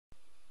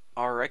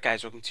Alright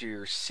guys, welcome to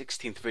your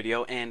 16th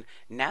video, and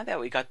now that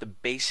we got the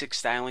basic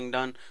styling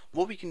done,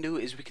 what we can do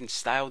is we can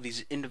style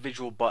these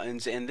individual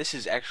buttons, and this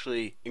is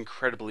actually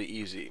incredibly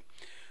easy.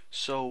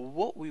 So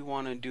what we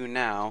want to do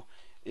now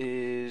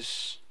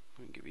is,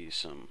 let me give you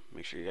some,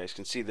 make sure you guys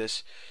can see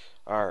this.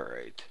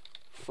 Alright,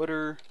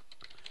 footer,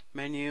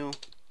 menu,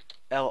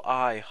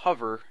 LI,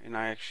 hover, and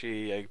I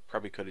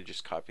probably could have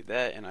just copied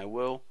that, and I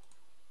will.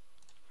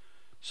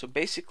 So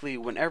basically,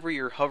 whenever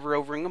you're hover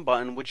overing a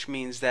button, which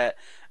means that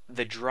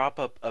the drop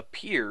up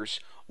appears,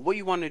 what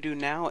you want to do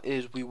now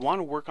is we want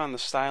to work on the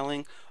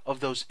styling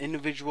of those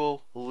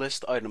individual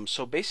list items.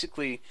 So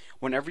basically,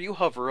 whenever you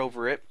hover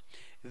over it,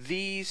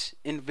 these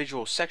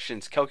individual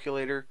sections,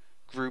 calculator,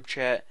 group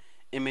chat,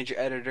 image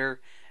editor,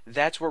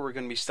 that's where we're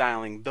going to be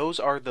styling. Those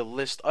are the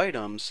list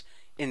items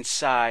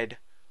inside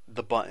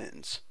the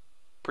buttons.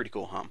 Pretty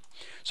cool, huh?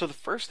 So the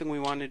first thing we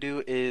want to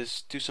do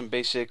is do some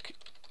basic,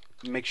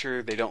 make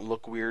sure they don't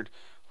look weird.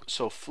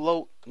 So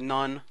float,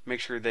 none, make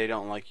sure they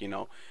don't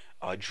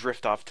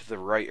drift off to the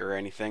right or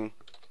anything.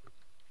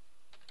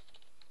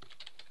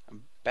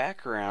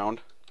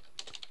 Background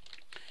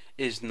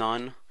is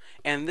none,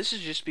 and this is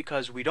just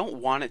because we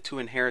don't want it to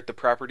inherit the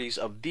properties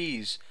of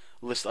these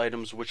list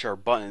items, which are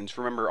buttons.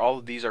 Remember, all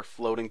of these are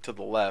floating to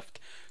the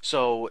left,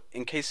 so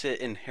in case it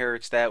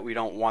inherits that, we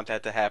don't want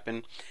that to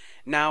happen.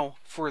 Now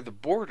for the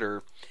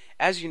border,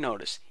 as you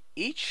notice,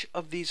 each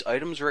of these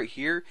items right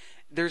here,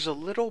 there's a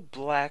little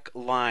black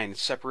line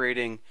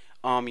separating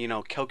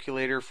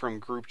calculator from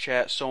group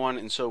chat, so on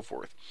and so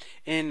forth.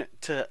 And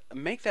to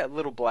make that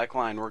little black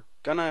line, we're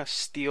gonna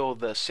steal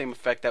the same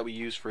effect that we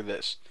use for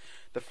this.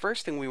 The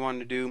first thing we want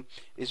to do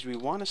is we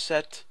want to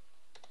set,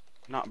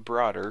 not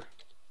border,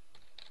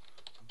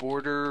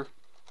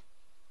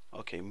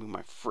 okay, move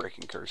my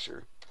freaking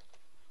cursor,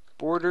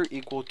 border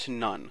equal to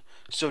none.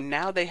 So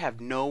now they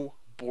have no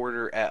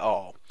border at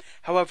all.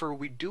 However,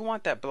 we do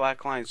want that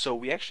black line, so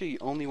we actually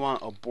only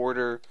want a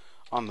border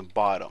on the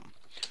bottom.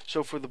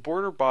 So for the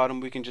border bottom,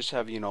 we can just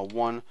have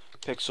 1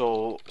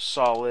 pixel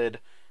solid,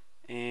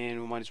 and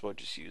we might as well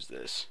just use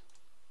this.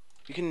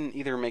 You can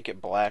either make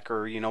it black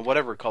or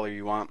whatever color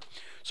you want.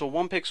 So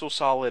 1 pixel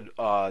solid,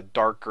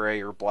 dark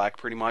gray or black,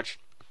 pretty much.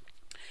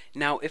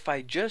 Now if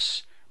I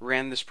just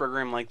ran this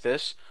program like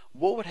this,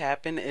 what would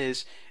happen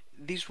is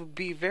these would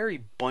be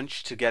very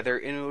bunched together,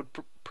 and it would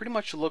pretty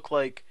much look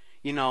like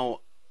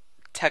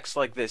text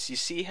like this. You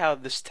see how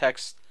this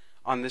text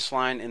on this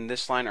line and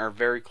this line are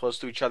very close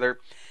to each other.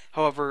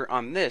 However,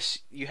 on this,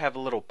 you have a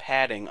little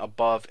padding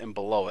above and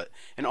below it,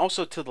 and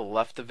also to the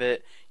left of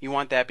it. You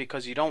want that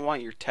because you don't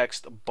want your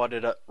text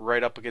butted up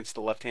right up against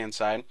the left hand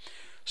side.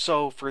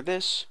 So for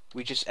this,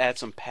 we just add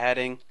some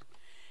padding,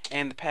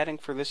 and the padding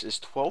for this is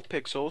 12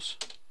 pixels,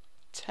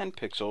 10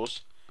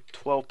 pixels,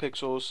 12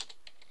 pixels,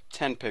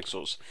 10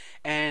 pixels.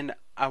 And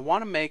I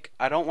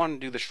don't want to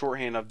do the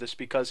shorthand of this,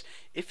 because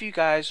if you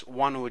guys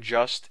want to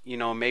adjust,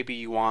 maybe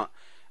you want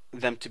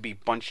them to be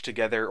bunched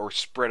together or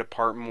spread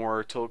apart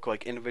more to look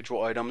like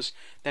individual items,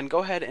 then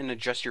go ahead and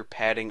adjust your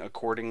padding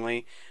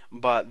accordingly.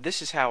 But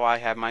this is how I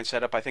have mine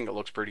set up. I think it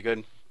looks pretty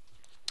good.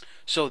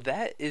 So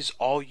that is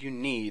all you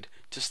need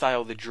to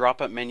style the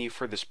drop-up menu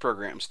for this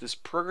program. So this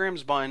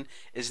program's button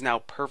is now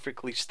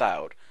perfectly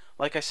styled.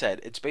 Like I said,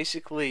 it's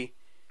basically,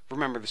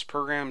 remember, this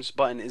program's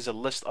button is a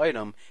list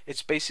item.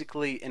 It's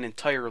basically an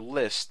entire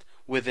list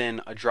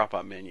within a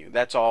drop-up menu.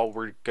 That's all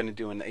we're going to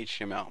do in the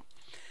HTML.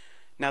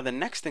 Now the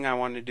next thing I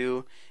want to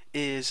do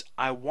is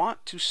I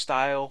want to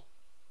style,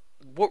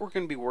 what we're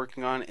going to be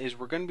working on is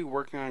we're going to be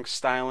working on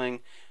styling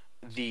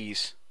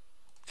these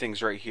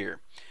things right here.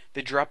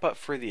 The drop-up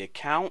for the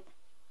account,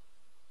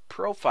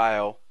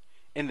 profile,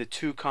 and the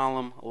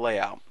 2-column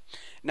layout.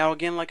 Now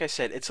again, like I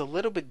said, it's a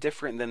little bit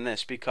different than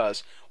this,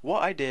 because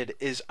what I did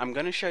is I'm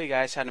going to show you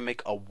guys how to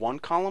make a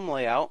 1-column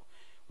layout,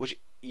 which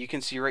you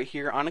can see right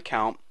here on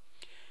account,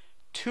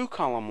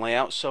 2-column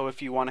layout, so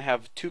if you want to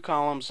have 2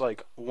 columns,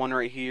 like one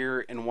right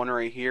here and one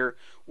right here,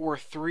 or a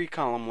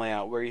 3-column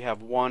layout where you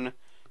have 1,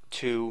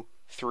 2,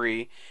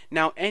 3.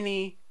 Now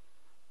anything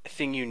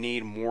you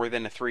need more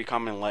than a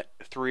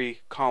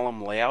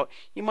 3-column layout,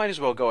 you might as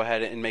well go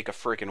ahead and make a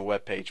freaking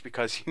web page,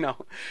 because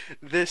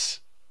this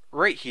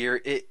right here,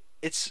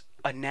 it's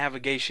a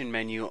navigation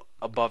menu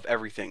above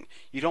everything.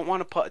 You don't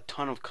want to put a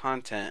ton of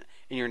content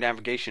in your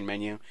navigation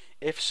menu.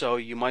 If so,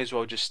 you might as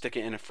well just stick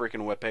it in a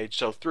freaking web page.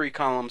 So 3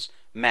 columns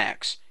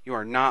max. You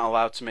are not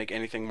allowed to make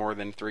anything more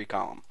than 3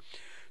 column.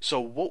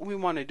 So what we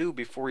want to do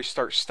before we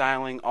start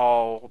styling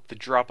all the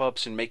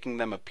drop-ups and making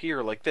them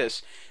appear like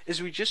this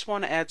is we just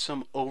want to add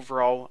some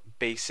overall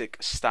basic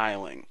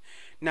styling.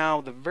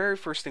 Now the very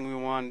first thing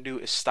we want to do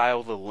is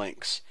style the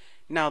links.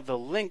 Now the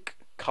link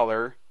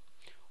color,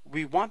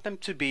 we want them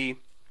to be,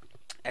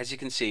 as you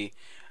can see,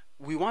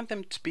 we want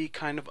them to be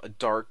kind of a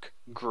dark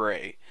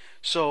gray.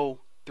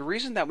 So the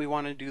reason that we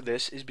want to do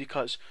this is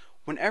because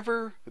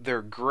whenever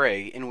they're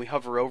gray and we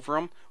hover over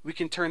them, we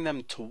can turn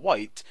them to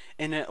white,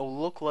 and it'll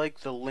look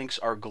like the links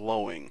are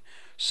glowing.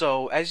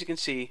 So as you can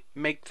see,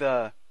 make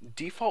the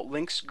default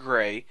links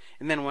gray,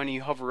 and then when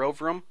you hover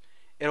over them,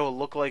 it'll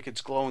look like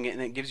it's glowing,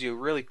 and it gives you a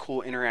really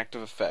cool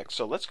interactive effect.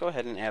 So let's go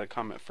ahead and add a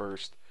comment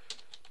first.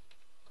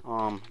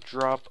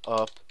 Drop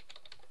up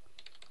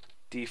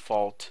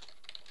default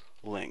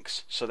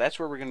links. So that's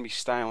where we're going to be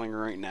styling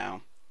right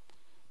now.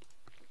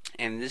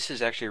 And this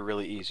is actually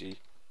really easy.